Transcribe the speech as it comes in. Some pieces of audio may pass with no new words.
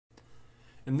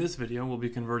In this video, we'll be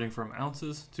converting from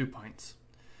ounces to pints.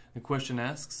 The question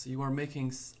asks, you are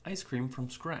making ice cream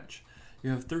from scratch. You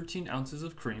have 13 ounces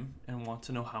of cream and want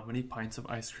to know how many pints of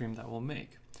ice cream that will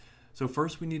make. So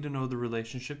first we need to know the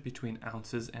relationship between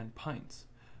ounces and pints.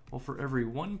 Well, for every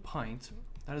 1 pint,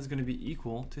 that is going to be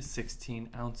equal to 16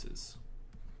 ounces.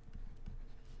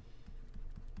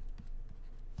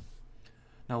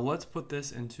 Now let's put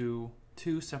this into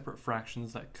two separate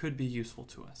fractions that could be useful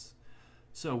to us.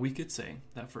 So we could say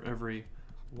that for every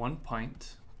 1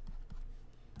 pint,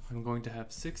 I'm going to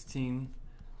have 16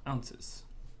 ounces.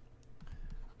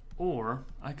 Or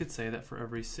I could say that for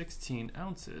every 16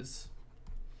 ounces,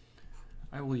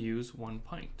 I will use 1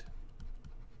 pint.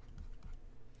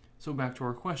 So back to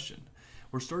our question.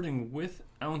 We're starting with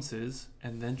ounces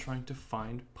and then trying to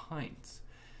find pints.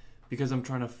 Because I'm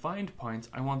trying to find pints,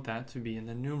 I want that to be in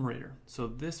the numerator. So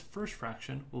this first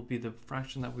fraction will be the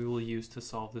fraction that we will use to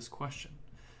solve this question.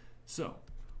 So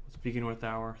let's begin with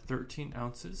our 13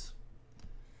 ounces.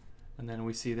 And then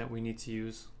we see that we need to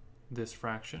use this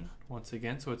fraction once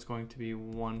again. So it's going to be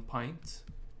 1 pint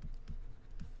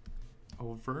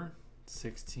over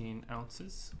 16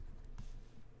 ounces.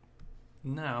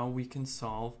 Now we can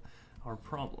solve our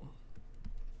problem.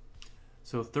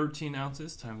 So 13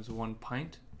 ounces times 1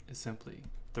 pint is simply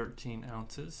 13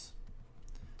 ounces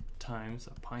times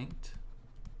a pint.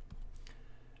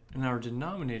 And our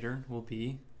denominator will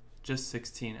be just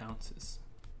 16 ounces.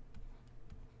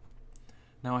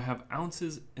 Now I have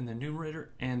ounces in the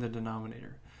numerator and the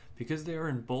denominator. Because they are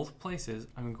in both places,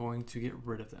 I'm going to get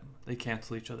rid of them. They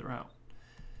cancel each other out.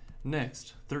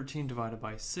 Next, 13 divided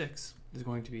by 6 is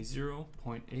going to be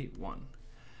 0.81.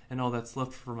 And all that's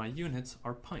left for my units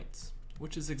are pints,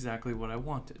 which is exactly what I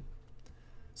wanted.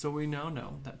 So we now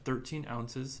know that 13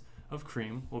 ounces of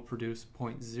cream will produce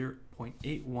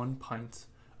 0.81 pints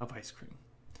of ice cream.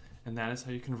 And that is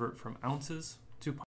how you convert from ounces to pints.